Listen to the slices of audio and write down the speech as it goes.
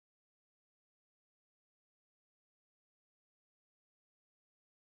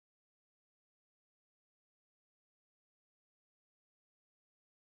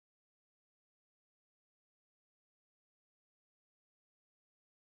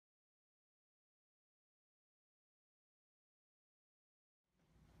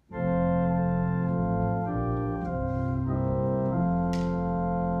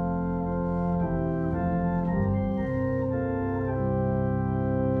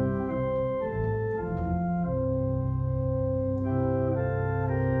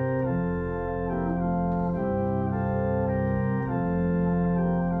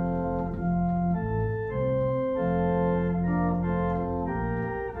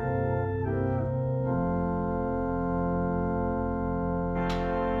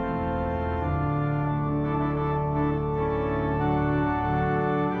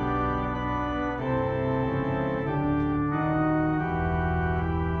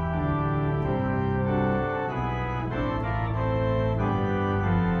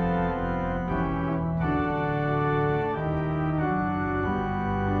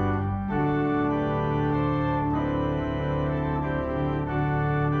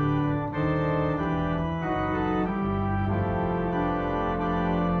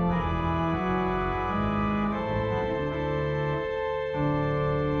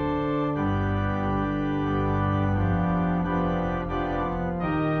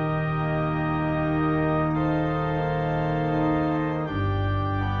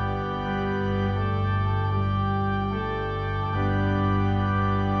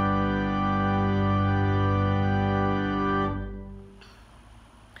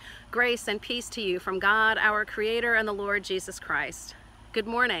Grace and peace to you from God, our Creator, and the Lord Jesus Christ. Good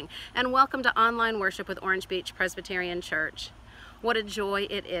morning, and welcome to online worship with Orange Beach Presbyterian Church. What a joy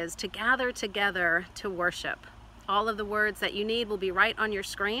it is to gather together to worship. All of the words that you need will be right on your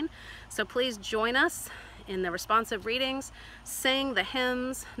screen, so please join us in the responsive readings, sing the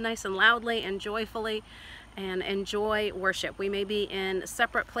hymns nice and loudly and joyfully, and enjoy worship. We may be in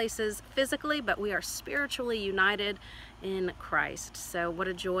separate places physically, but we are spiritually united in Christ. So what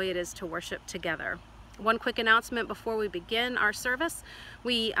a joy it is to worship together. One quick announcement before we begin our service.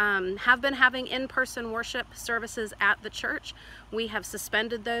 We have been having in-person worship services at the church. We have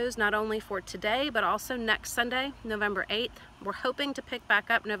suspended those not only for today, but also next Sunday, November 8th. We're hoping to pick back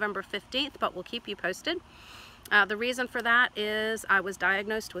up November 15th, but we'll keep you posted. The reason for that is I was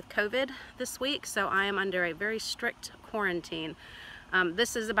diagnosed with COVID this week, so I am under a very strict quarantine.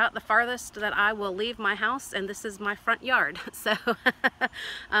 This is about the farthest that I will leave my house, and this is my front yard. So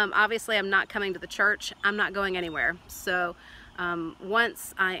obviously I'm not coming to the church. I'm not going anywhere. So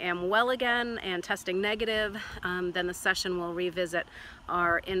once I am well again and testing negative, then the session will revisit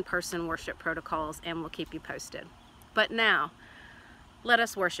our in-person worship protocols, and we'll keep you posted. But now, let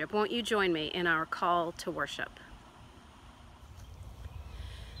us worship. Won't you join me in our call to worship?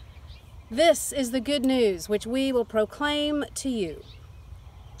 This is the good news which we will proclaim to you.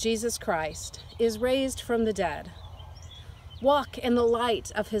 Jesus Christ is raised from the dead. Walk in the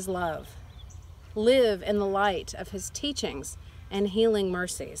light of his love. Live in the light of his teachings and healing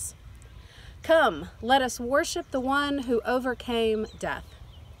mercies. Come, let us worship the one who overcame death.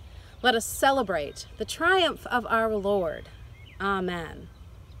 Let us celebrate the triumph of our Lord. Amen.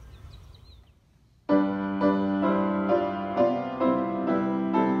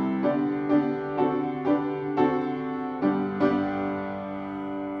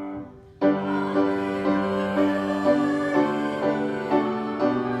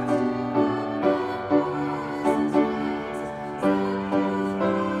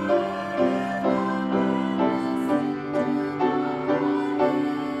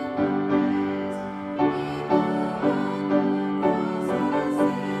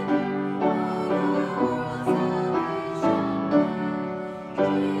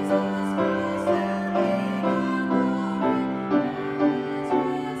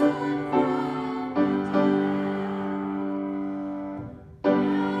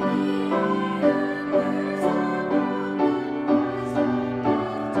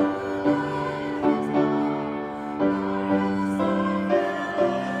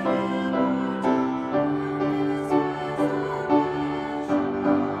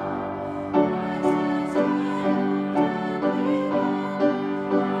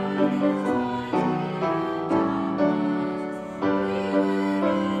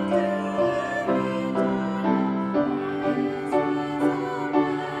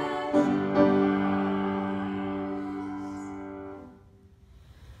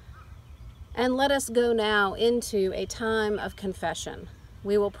 And let us go now into a time of confession.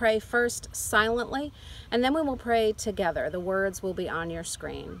 We will pray first silently, and then we will pray together. The words will be on your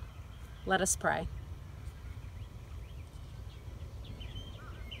screen. Let us pray.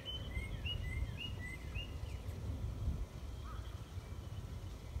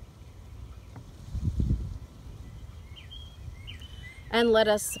 And let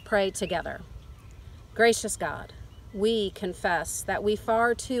us pray together. Gracious God, we confess that we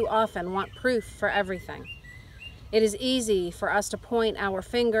far too often want proof for everything. It is easy for us to point our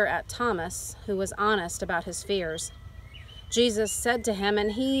finger at Thomas, who was honest about his fears. Jesus said to him,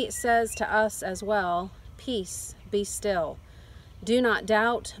 and he says to us as well, "Peace, be still. Do not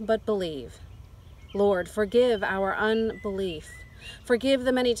doubt, but believe." Lord, forgive our unbelief. Forgive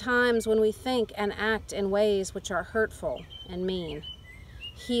the many times when we think and act in ways which are hurtful and mean.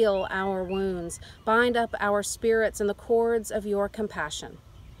 Heal our wounds, bind up our spirits in the cords of your compassion.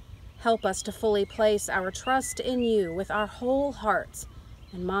 Help us to fully place our trust in you with our whole hearts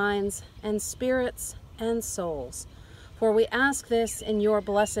and minds and spirits and souls. For we ask this in your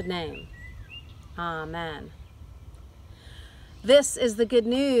blessed name. Amen. This is the good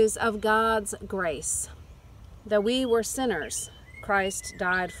news of God's grace. Though we were sinners, Christ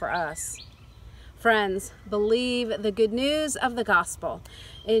died for us. Friends, believe the good news of the gospel.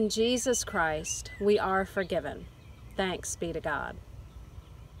 In Jesus Christ, we are forgiven. Thanks be to God.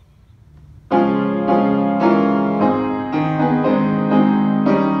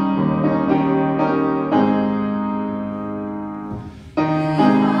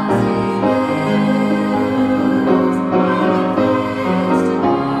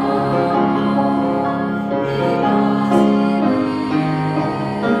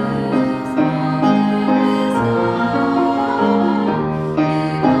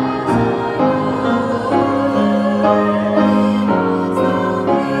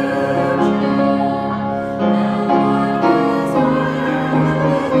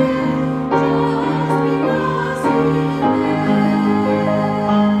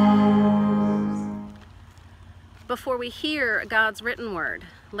 Before we hear God's written word,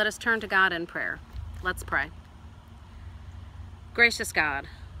 let us turn to God in prayer. Let's pray. Gracious God,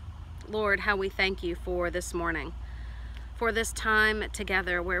 Lord, how we thank you for this morning, for this time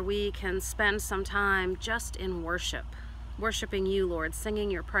together where we can spend some time just in worship, worshiping you, Lord, singing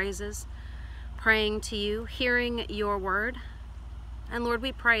your praises, praying to you, hearing your word. And Lord,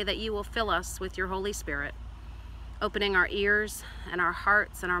 we pray that you will fill us with your Holy Spirit, opening our ears and our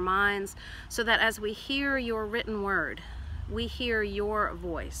hearts and our minds so that as we hear your written word, we hear your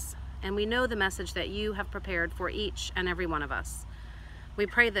voice and we know the message that you have prepared for each and every one of us. We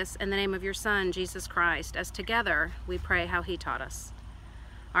pray this in the name of your Son, Jesus Christ, as together we pray how he taught us.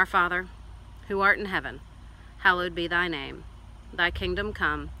 Our Father, who art in heaven, hallowed be thy name. Thy kingdom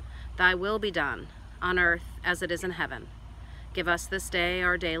come, thy will be done, on earth as it is in heaven. Give us this day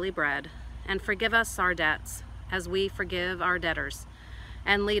our daily bread, and forgive us our debts, as we forgive our debtors.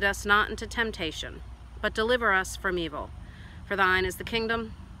 And lead us not into temptation, but deliver us from evil. For thine is the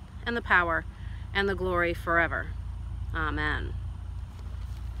kingdom, and the power, and the glory forever. Amen.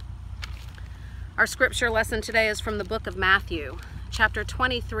 Our scripture lesson today is from the book of Matthew, chapter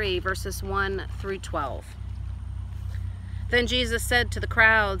 23, verses 1 through 12. Then Jesus said to the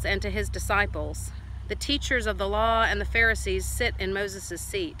crowds and to his disciples, "The teachers of the law and the Pharisees sit in Moses'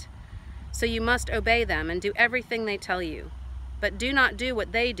 seat. So you must obey them and do everything they tell you. But do not do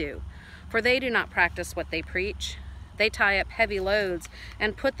what they do, for they do not practice what they preach. They tie up heavy loads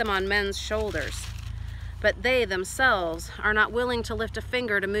and put them on men's shoulders, but they themselves are not willing to lift a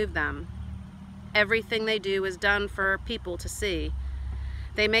finger to move them. Everything they do is done for people to see.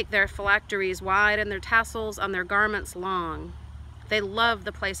 They make their phylacteries wide and their tassels on their garments long. They love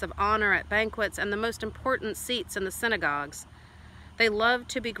the place of honor at banquets and the most important seats in the synagogues. They love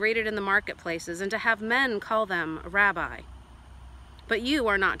to be greeted in the marketplaces and to have men call them Rabbi. But you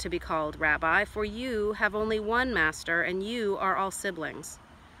are not to be called Rabbi, for you have only one master, and you are all siblings.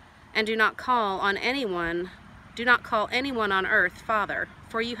 And do not call anyone on earth Father,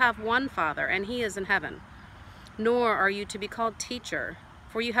 for you have one Father, and he is in heaven. Nor are you to be called teacher,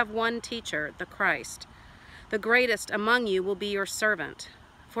 for you have one teacher, the Christ. The greatest among you will be your servant.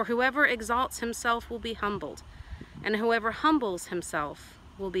 For whoever exalts himself will be humbled, and whoever humbles himself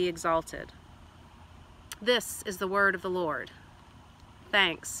will be exalted." This is the word of the Lord.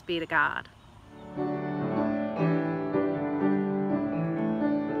 Thanks be to God.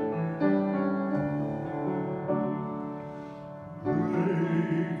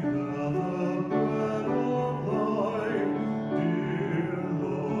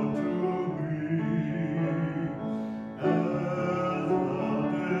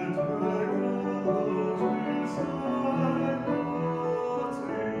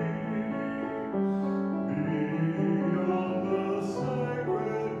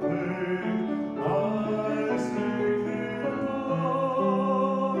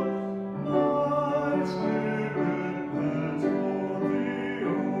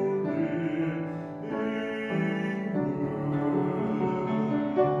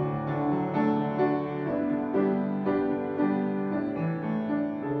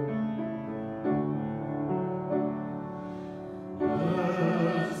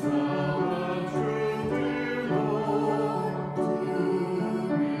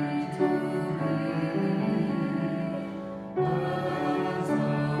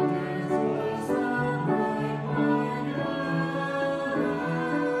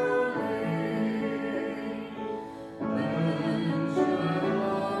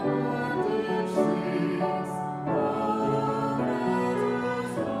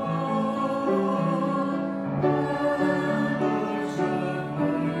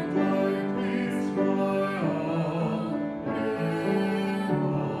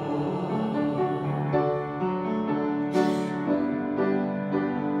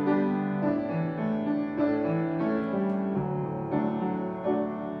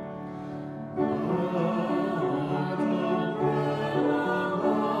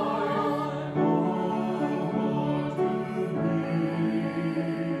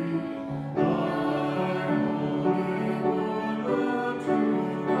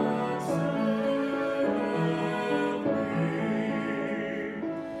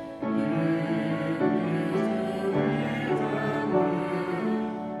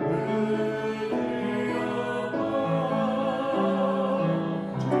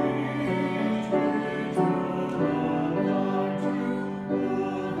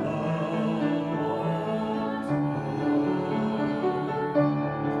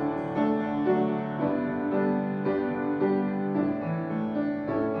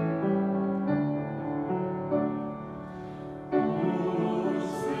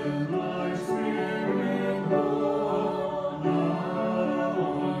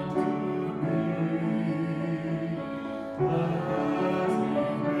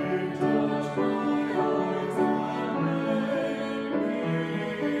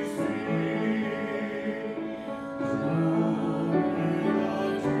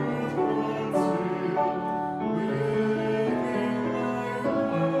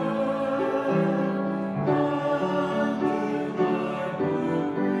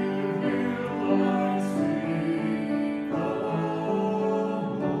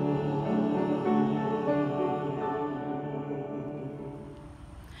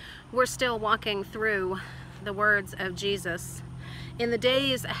 We're still walking through the words of Jesus in the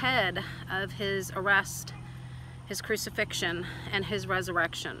days ahead of his arrest, his crucifixion, and his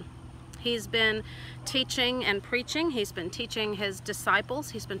resurrection. He's been teaching and preaching. He's been teaching his disciples.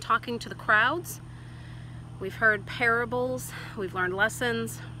 He's been talking to the crowds. We've heard parables. We've learned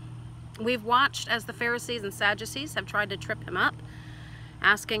lessons. We've watched as the Pharisees and Sadducees have tried to trip him up,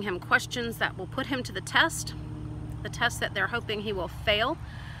 asking him questions that will put him to the test that they're hoping he will fail,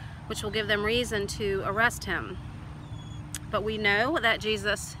 which will give them reason to arrest him. But we know that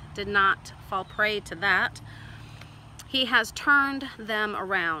Jesus did not fall prey to that. He has turned them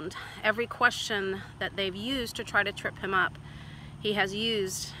around. Every question that they've used to try to trip him up, he has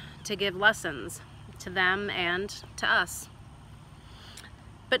used to give lessons to them and to us.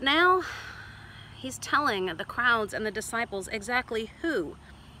 But now he's telling the crowds and the disciples exactly who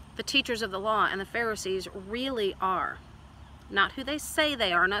the teachers of the law and the Pharisees really are. Not who they say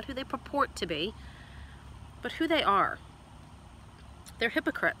they are, not who they purport to be, but who they are. They're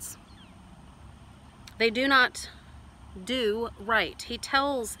hypocrites. They do not do right. He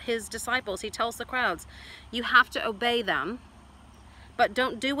tells his disciples, he tells the crowds, you have to obey them, but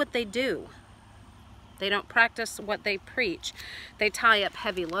don't do what they do. They don't practice what they preach. They tie up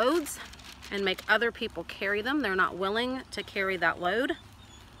heavy loads and make other people carry them. They're not willing to carry that load.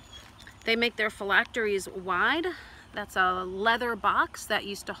 They make their phylacteries wide. That's a leather box that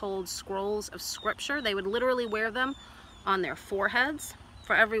used to hold scrolls of scripture. They would literally wear them on their foreheads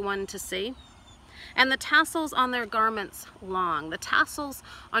for everyone to see. And the tassels on their garments long. The tassels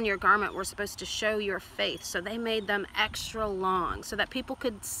on your garment were supposed to show your faith, so they made them extra long so that people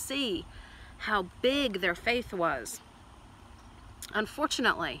could see how big their faith was.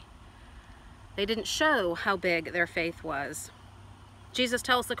 Unfortunately, they didn't show how big their faith was. Jesus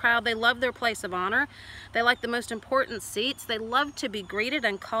tells the crowd they love their place of honor. They like the most important seats. They love to be greeted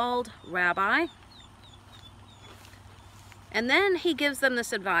and called Rabbi. And then he gives them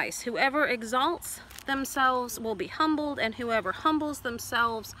this advice: whoever exalts themselves will be humbled, and whoever humbles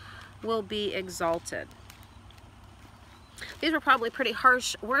themselves will be exalted. These were probably pretty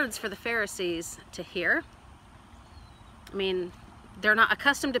harsh words for the Pharisees to hear. I mean, they're not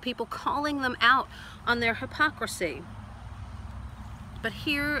accustomed to people calling them out on their hypocrisy. But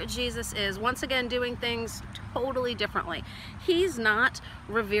here Jesus is once again doing things totally differently. He's not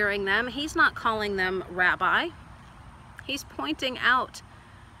revering them. He's not calling them rabbi. He's pointing out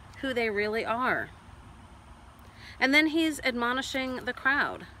who they really are. And then he's admonishing the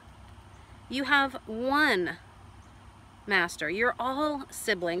crowd. You have one master. You're all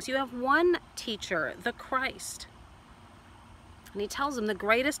siblings. You have one teacher, the Christ. And he tells them the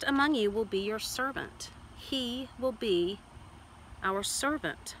greatest among you will be your servant. He will be our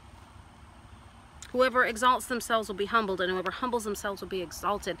servant. Whoever exalts themselves will be humbled, and whoever humbles themselves will be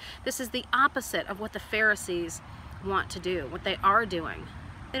exalted. This is the opposite of what the Pharisees want to do, what they are doing.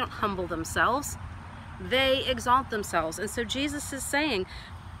 They don't humble themselves. They exalt themselves. And so Jesus is saying,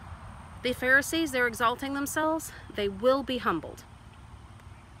 the Pharisees, they're exalting themselves. They will be humbled.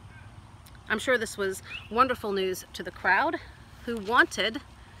 I'm sure this was wonderful news to the crowd who wanted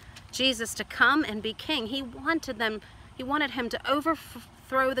Jesus to come and be king. He wanted him to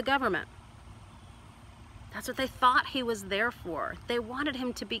overthrow the government. That's what they thought he was there for. They wanted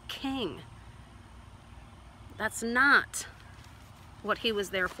him to be king. That's not what he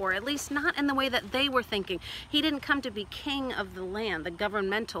was there for, at least not in the way that they were thinking. He didn't come to be king of the land, the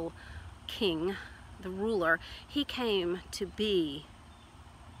governmental king, the ruler. He came to be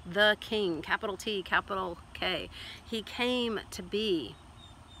the king, capital T, capital K. He came to be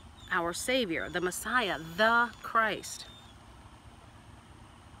our Savior, the Messiah, the Christ.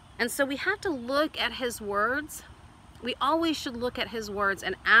 And so we have to look at his words. We always should look at his words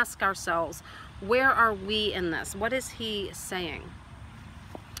and ask ourselves, where are we in this? What is he saying?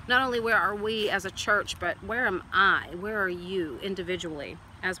 Not only where are we as a church, but where am I? Where are you individually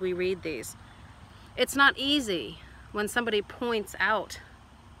as we read these? It's not easy when somebody points out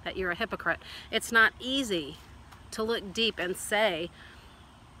that you're a hypocrite. It's not easy to look deep and say,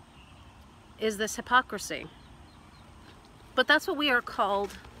 is this hypocrisy? But that's what we are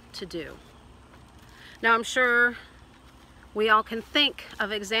called to do. Now, I'm sure we all can think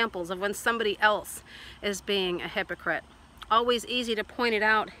of examples of when somebody else is being a hypocrite. Always easy to point it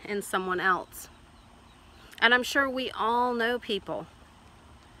out in someone else. And I'm sure we all know people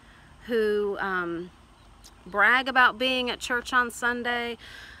who brag about being at church on Sunday,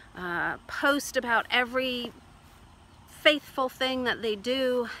 post about every faithful thing that they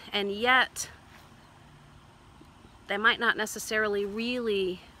do, and yet they might not necessarily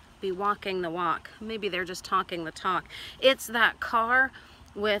really be walking the walk. Maybe they're just talking the talk. It's that car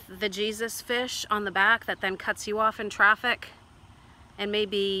with the Jesus fish on the back that then cuts you off in traffic and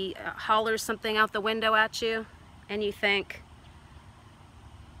maybe hollers something out the window at you, and you think,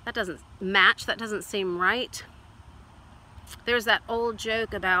 that doesn't match, that doesn't seem right. There's that old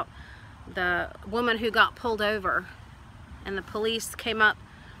joke about the woman who got pulled over, and the police came up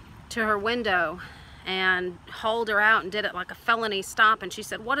to her window and hauled her out and did it like a felony stop, and she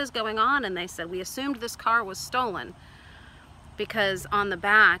said, "What is going on?" And they said, "We assumed this car was stolen because on the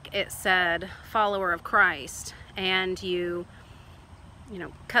back it said follower of Christ, and you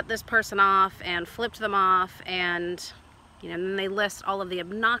know, cut this person off and flipped them off, and and then they list all of the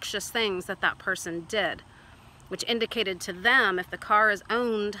obnoxious things that that person did, which indicated to them if the car is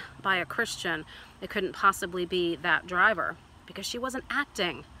owned by a Christian, it couldn't possibly be that driver because she wasn't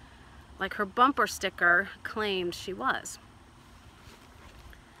acting like her bumper sticker claimed she was."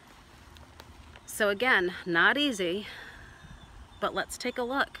 So again, not easy, but let's take a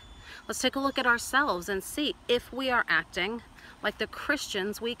look. Let's take a look at ourselves and see if we are acting like the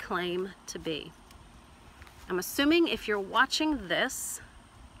Christians we claim to be. I'm assuming if you're watching this,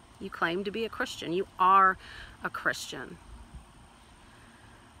 you claim to be a Christian. You are a Christian.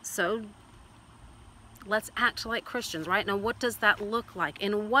 So let's act like Christians, right? Now, what does that look like?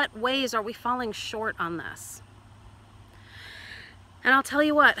 In what ways are we falling short on this? And I'll tell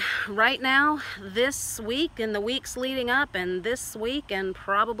you what, right now, this week and the weeks leading up, and this week and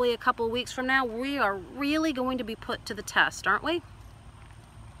probably a couple of weeks from now, we are really going to be put to the test, aren't we?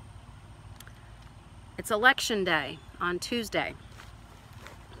 It's election day on Tuesday.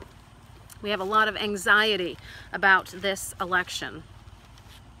 We have a lot of anxiety about this election.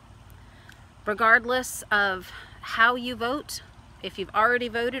 Regardless of how you vote, if you've already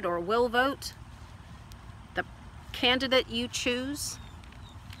voted or will vote, the candidate you choose,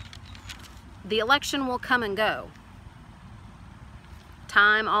 the election will come and go.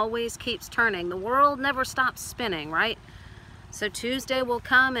 Time always keeps turning. The world never stops spinning, right? So Tuesday will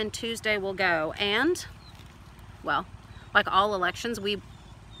come and Tuesday will go. And, well, like all elections, we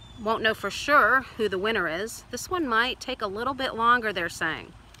won't know for sure who the winner is. This one might take a little bit longer, they're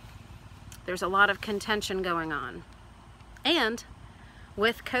saying. There's a lot of contention going on. And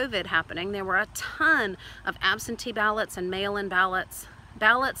with COVID happening, there were a ton of absentee ballots and mail-in ballots,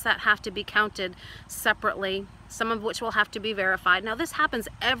 ballots that have to be counted separately, some of which will have to be verified. Now, this happens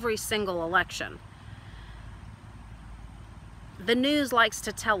every single election. The news likes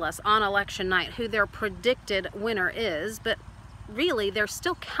to tell us on election night who their predicted winner is, but really they're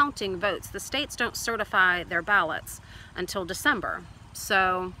still counting votes. The states don't certify their ballots until December,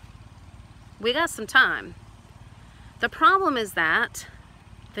 so we got some time. The problem is that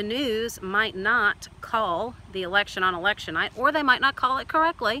the news might not call the election on election night, or they might not call it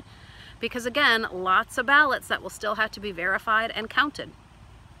correctly, because again, lots of ballots that will still have to be verified and counted.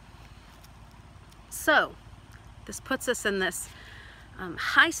 So this puts us in this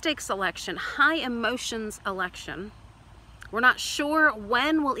high stakes election, high emotions election. We're not sure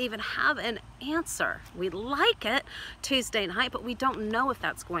when we'll even have an answer. We'd like it Tuesday night, but we don't know if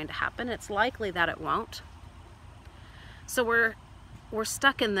that's going to happen. It's likely that it won't. So we're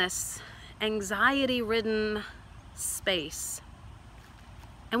stuck in this anxiety-ridden space.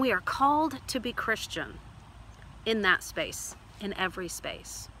 And we are called to be Christian in that space, in every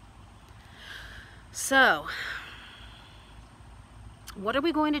space. So, what are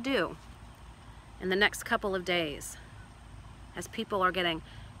we going to do in the next couple of days as people are getting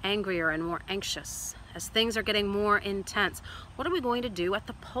angrier and more anxious, as things are getting more intense? What are we going to do at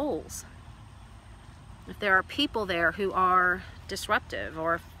the polls? If there are people there who are disruptive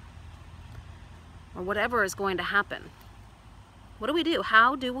or whatever is going to happen, what do we do?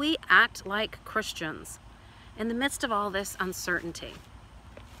 How do we act like Christians in the midst of all this uncertainty?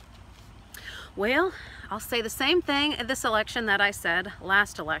 Well, I'll say the same thing at this election that I said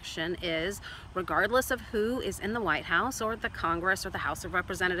last election is, regardless of who is in the White House or the Congress or the House of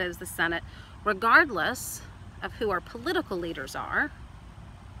Representatives, the Senate, regardless of who our political leaders are,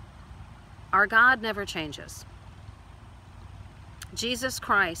 our God never changes. Jesus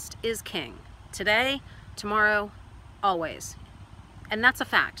Christ is King today, tomorrow, always. And that's a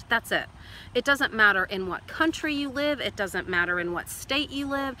fact. That's it. It doesn't matter in what country you live. It doesn't matter in what state you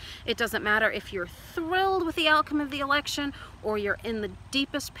live. It doesn't matter if you're thrilled with the outcome of the election or you're in the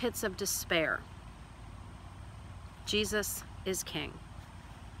deepest pits of despair. Jesus is King.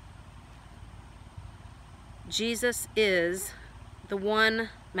 Jesus is the one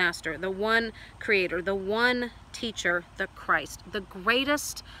master, the one creator, the one teacher, the Christ, the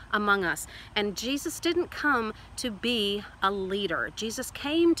greatest among us. And Jesus didn't come to be a leader. Jesus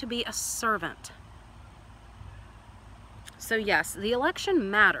came to be a servant. So yes, the election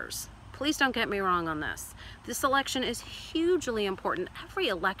matters. Please don't get me wrong on this. This election is hugely important. Every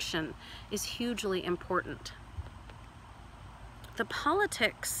election is hugely important. The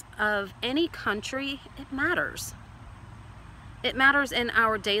politics of any country, it matters. It matters in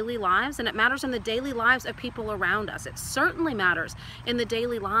our daily lives, and it matters in the daily lives of people around us. It certainly matters in the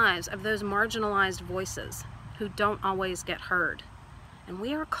daily lives of those marginalized voices who don't always get heard. And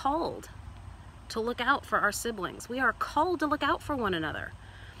we are called to look out for our siblings. We are called to look out for one another.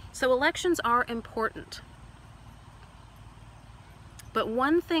 So elections are important. But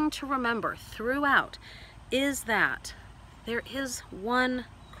one thing to remember throughout is that there is one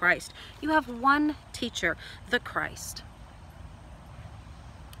Christ. You have one teacher, the Christ.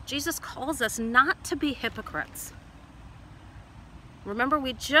 Jesus calls us not to be hypocrites. Remember,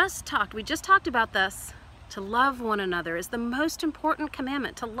 we just talked about this. To love one another is the most important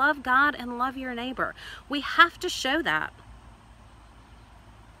commandment, to love God and love your neighbor. We have to show that.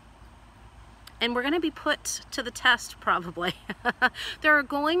 And we're going to be put to the test probably. There are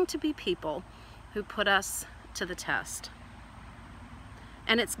going to be people who put us to the test.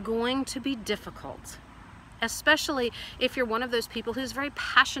 And it's going to be difficult, especially if you're one of those people who's very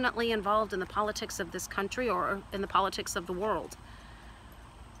passionately involved in the politics of this country or in the politics of the world.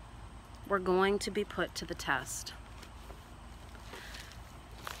 We're going to be put to the test.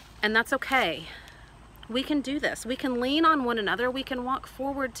 And that's okay. We can do this. We can lean on one another. We can walk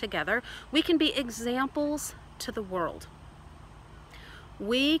forward together. We can be examples to the world.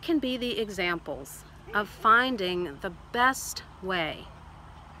 We can be the examples of finding the best way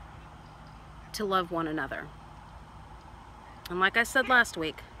to love one another. And like I said last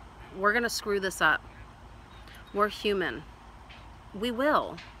week, we're going to screw this up. We're human. We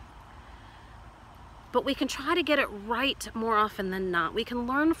will. But we can try to get it right more often than not. We can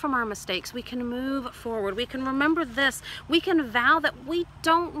learn from our mistakes. We can move forward. We can remember this. We can vow that we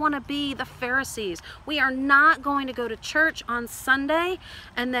don't want to be the Pharisees. We are not going to go to church on Sunday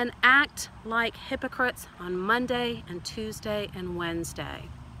and then act like hypocrites on Monday and Tuesday and Wednesday.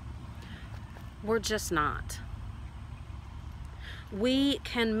 We're just not. We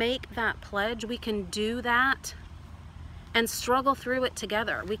can make that pledge. We can do that and struggle through it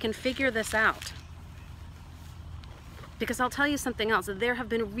together. We can figure this out. Because I'll tell you something else. There have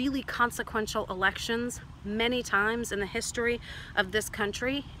been really consequential elections many times in the history of this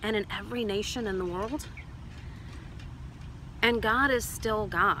country and in every nation in the world. And God is still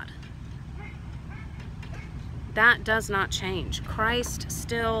God. That does not change. Christ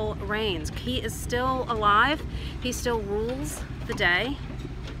still reigns. He is still alive. He still rules the day.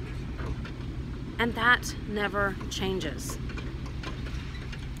 And that never changes.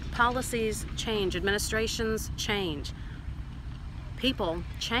 Policies change. Administrations change. People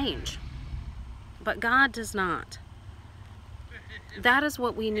change. But God does not. That is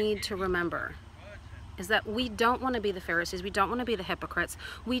what we need to remember. Is that we don't want to be the Pharisees. We don't want to be the hypocrites.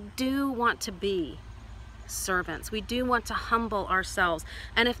 We do want to be servants. We do want to humble ourselves.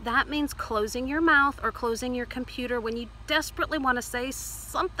 And if that means closing your mouth or closing your computer when you desperately want to say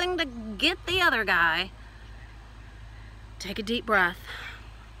something to get the other guy, take a deep breath.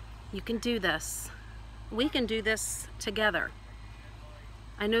 You can do this. We can do this together.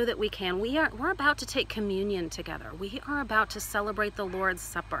 I know that we can. We're about to take communion together. We are about to celebrate the Lord's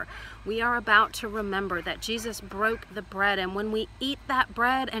Supper. We are about to remember that Jesus broke the bread, and when we eat that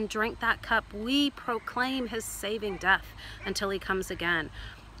bread and drink that cup, we proclaim his saving death until he comes again.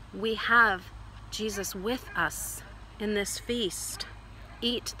 We have Jesus with us in this feast.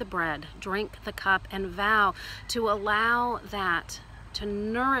 Eat the bread, drink the cup, and vow to allow that to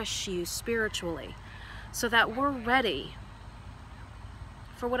nourish you spiritually so that we're ready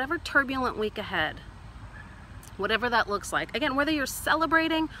for whatever turbulent week ahead, whatever that looks like. Again, whether you're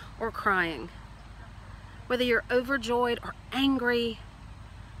celebrating or crying, whether you're overjoyed or angry,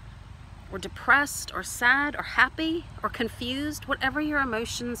 or depressed or sad or happy or confused, whatever your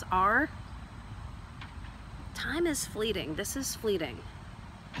emotions are, time is fleeting. This is fleeting.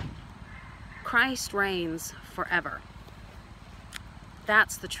 Christ reigns forever.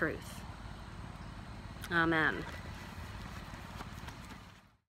 That's the truth. Amen.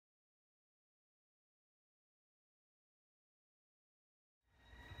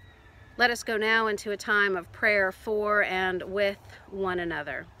 Let us go now into a time of prayer for and with one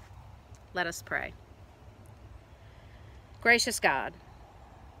another. Let us pray. Gracious God,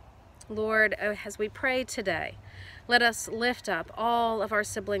 Lord, as we pray today, let us lift up all of our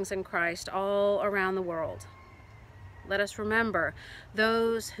siblings in Christ all around the world. Let us remember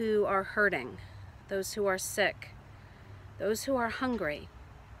those who are hurting, those who are sick, those who are hungry,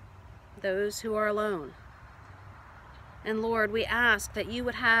 those who are alone. And Lord, we ask that you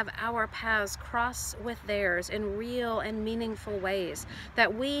would have our paths cross with theirs in real and meaningful ways,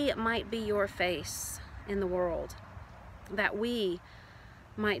 that we might be your face in the world, that we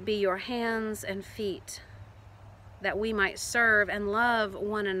might be your hands and feet, that we might serve and love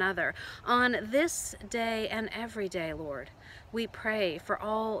one another. On this day and every day, Lord, we pray for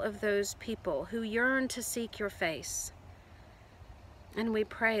all of those people who yearn to seek your face. And we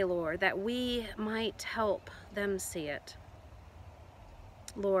pray, Lord, that we might help them see it.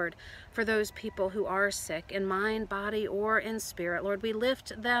 Lord, for those people who are sick in mind, body, or in spirit, Lord, we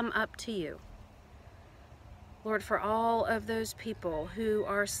lift them up to you. Lord, for all of those people who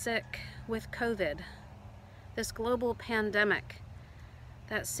are sick with COVID, this global pandemic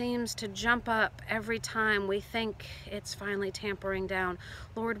that seems to jump up every time we think it's finally tampering down.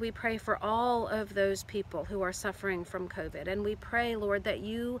 Lord, we pray for all of those people who are suffering from COVID, and we pray, Lord, that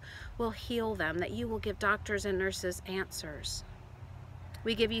you will heal them, that you will give doctors and nurses answers.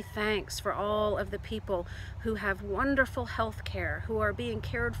 We give you thanks for all of the people who have wonderful health care, who are being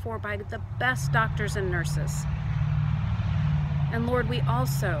cared for by the best doctors and nurses. And Lord, we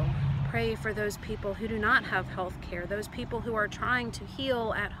also pray for those people who do not have health care, those people who are trying to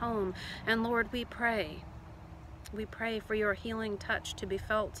heal at home. And Lord, we pray for your healing touch to be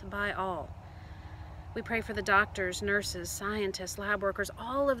felt by all. We pray for the doctors, nurses, scientists, lab workers,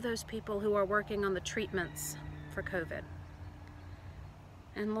 all of those people who are working on the treatments for COVID.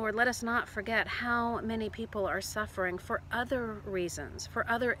 And Lord, let us not forget how many people are suffering for other reasons, for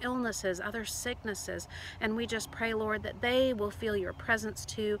other illnesses, other sicknesses. And we just pray, Lord, that they will feel your presence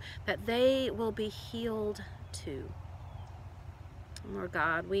too, that they will be healed too. Lord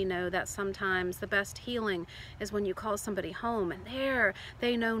God, we know that sometimes the best healing is when you call somebody home and there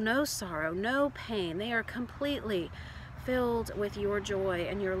they know no sorrow, no pain. They are completely filled with your joy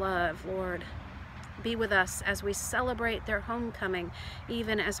and your love, Lord. Be with us as we celebrate their homecoming,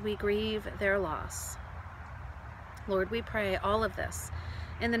 even as we grieve their loss. Lord, we pray all of this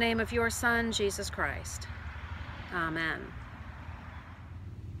in the name of your Son, Jesus Christ. Amen.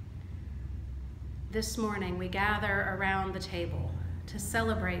 This morning we gather around the table to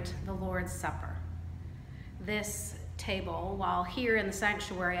celebrate the Lord's Supper. This table, while here in the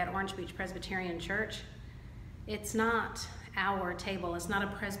sanctuary at Orange Beach Presbyterian Church, it's not our table, it's not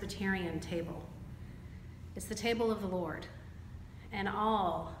a Presbyterian table. It's the table of the Lord, and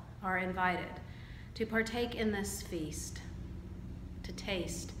all are invited to partake in this feast, to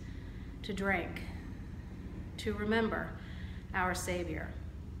taste, to drink, to remember our Savior.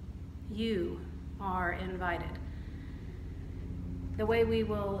 You are invited. The way we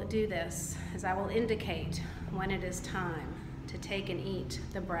will do this is I will indicate when it is time to take and eat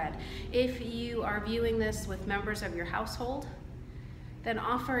the bread. If you are viewing this with members of your household, then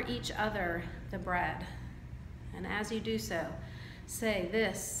offer each other the bread. And as you do so, say,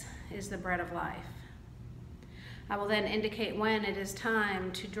 "This is the bread of life." I will then indicate when it is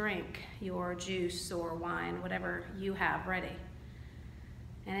time to drink your juice or wine, whatever you have ready.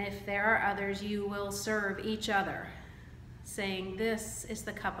 And if there are others, you will serve each other, saying, "This is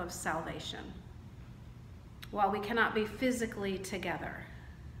the cup of salvation." While we cannot be physically together,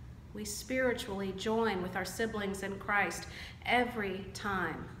 we spiritually join with our siblings in Christ every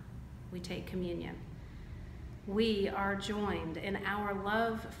time we take communion. We are joined in our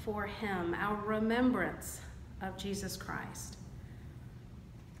love for him, our remembrance of Jesus Christ.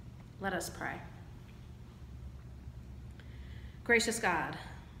 Let us pray. Gracious God,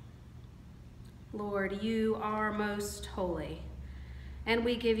 Lord, you are most holy, and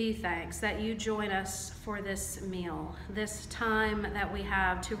we give you thanks that you join us for this meal, this time that we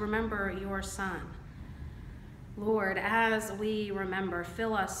have to remember your Son. Lord, as we remember,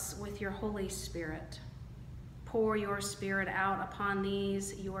 fill us with your Holy Spirit. Pour your Spirit out upon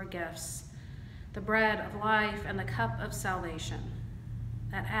these, your gifts, the bread of life and the cup of salvation,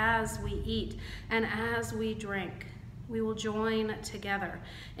 that as we eat and as we drink, we will join together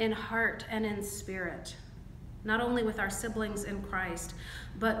in heart and in spirit, not only with our siblings in Christ,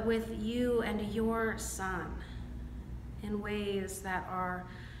 but with you and your Son in ways that are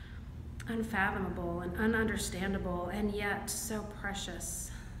unfathomable and ununderstandable, and yet so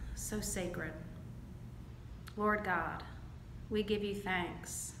precious, so sacred. Lord God, we give you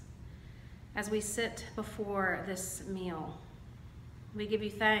thanks as we sit before this meal. We give you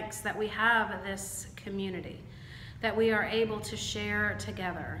thanks that we have this community, that we are able to share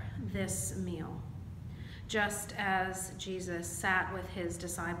together this meal. Just as Jesus sat with his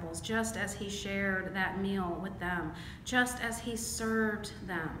disciples, just as he shared that meal with them, just as he served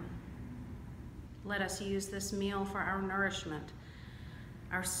them. Let us use this meal for our nourishment,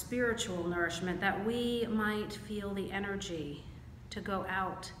 our spiritual nourishment, that we might feel the energy to go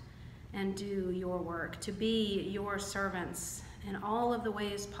out and do your work, to be your servants in all of the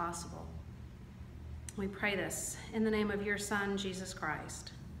ways possible. We pray this in the name of your Son, Jesus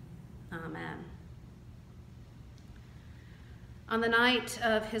Christ. Amen. On the night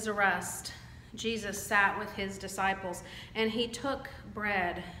of his arrest, Jesus sat with his disciples, and he took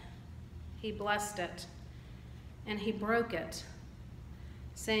bread, he blessed it, and he broke it,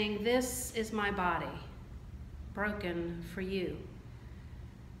 saying, "This is my body, broken for you.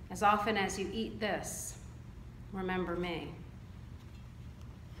 As often as you eat this, remember me."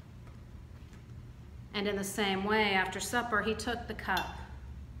 And in the same way, after supper, he took the cup.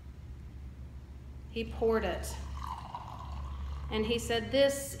 He poured it, and he said,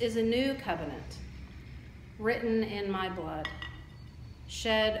 "This is a new covenant, written in my blood,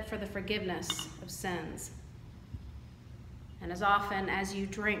 shed for the forgiveness of sins. And as often as you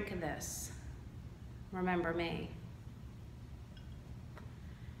drink this, remember me."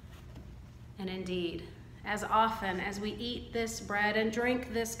 And indeed, as often as we eat this bread and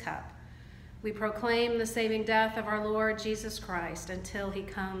drink this cup, we proclaim the saving death of our Lord Jesus Christ until he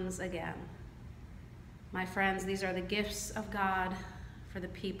comes again. My friends, these are the gifts of God for the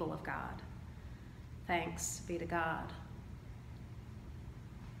people of God. Thanks be to God.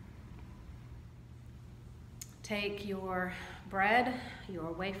 Take your bread,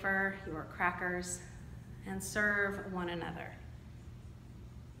 your wafer, your crackers, and serve one another.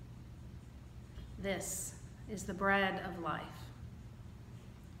 This is the bread of life.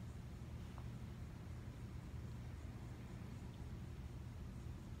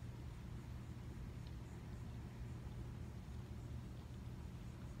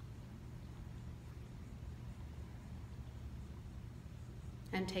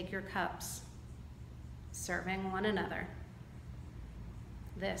 And take your cups, serving one another.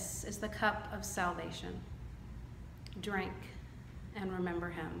 This is the cup of salvation. Drink and remember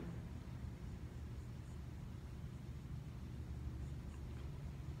him.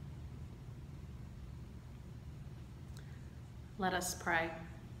 Let us pray.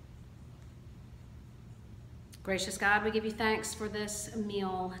 Gracious God, we give you thanks for this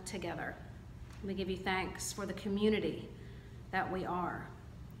meal together. We give you thanks for the community that we are.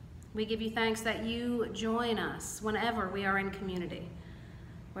 We give you thanks that you join us whenever we are in community,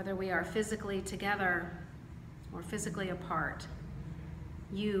 whether we are physically together or physically apart.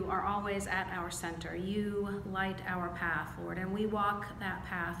 You are always at our center. You light our path, Lord, and we walk that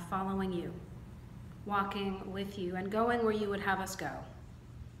path following you, walking with you and going where you would have us go.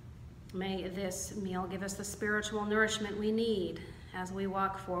 May this meal give us the spiritual nourishment we need as we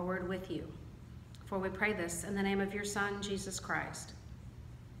walk forward with you. For we pray this in the name of your Son, Jesus Christ.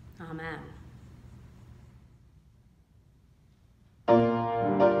 Amen.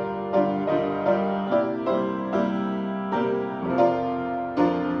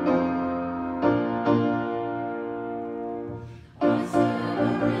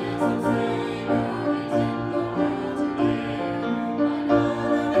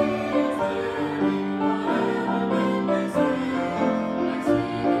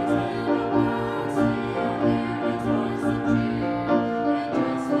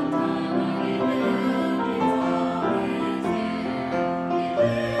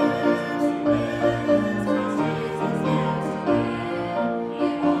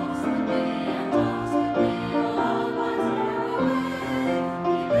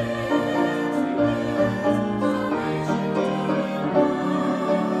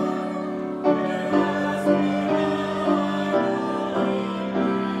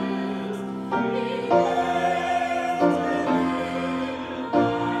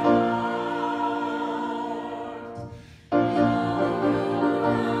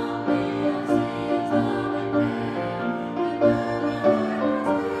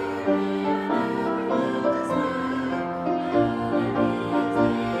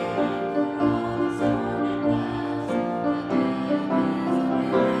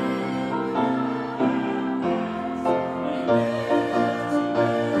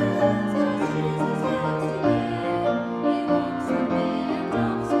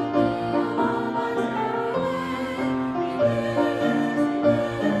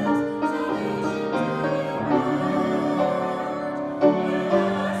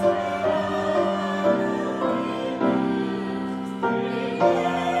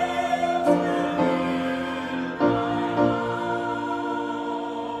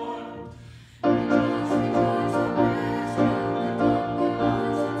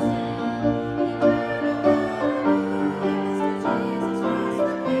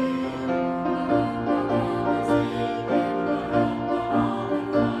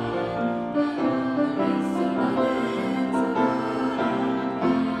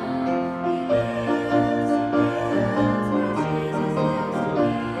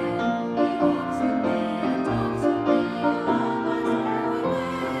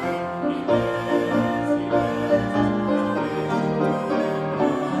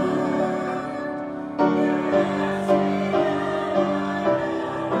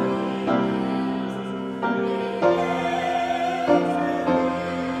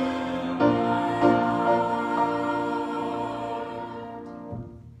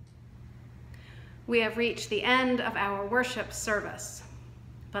 have reached the end of our worship service,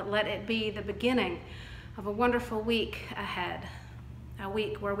 but let it be the beginning of a wonderful week ahead, a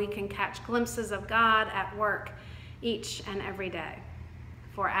week where we can catch glimpses of God at work each and every day.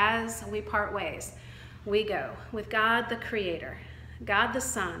 For as we part ways, we go with God the Creator, God the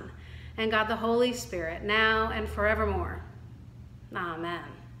Son, and God the Holy Spirit, now and forevermore. Amen.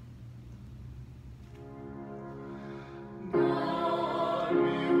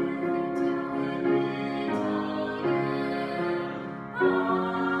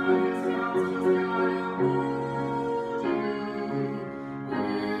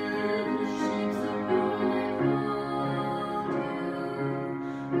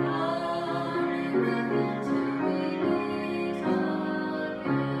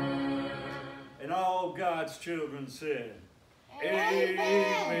 And all God's children said,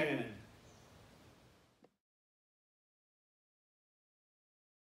 Amen.